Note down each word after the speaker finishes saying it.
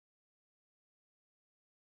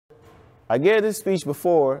I gave this speech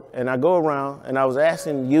before, and I go around, and I was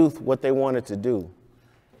asking youth what they wanted to do.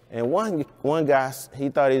 And one guy, he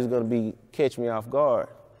thought he was going to catch me off guard.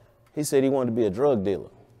 He said he wanted to be a drug dealer.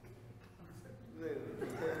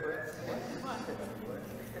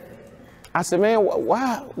 I said, man,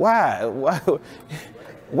 why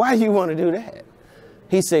you want to do that?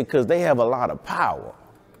 He said, because they have a lot of power.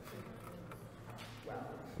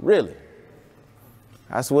 Really?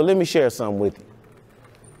 I said, well, let me share something with you.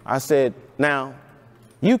 I said, now,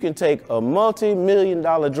 you can take a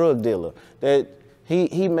multi-million-dollar drug dealer that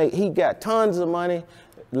he got tons of money,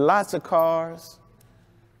 lots of cars,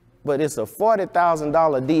 but it's a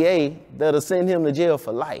 $40,000 DA that'll send him to jail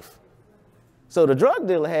for life. So the drug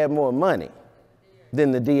dealer had more money than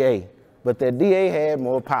the DA, but that DA had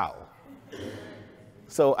more power.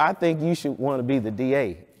 So I think you should want to be the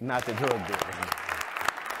DA, not the drug dealer.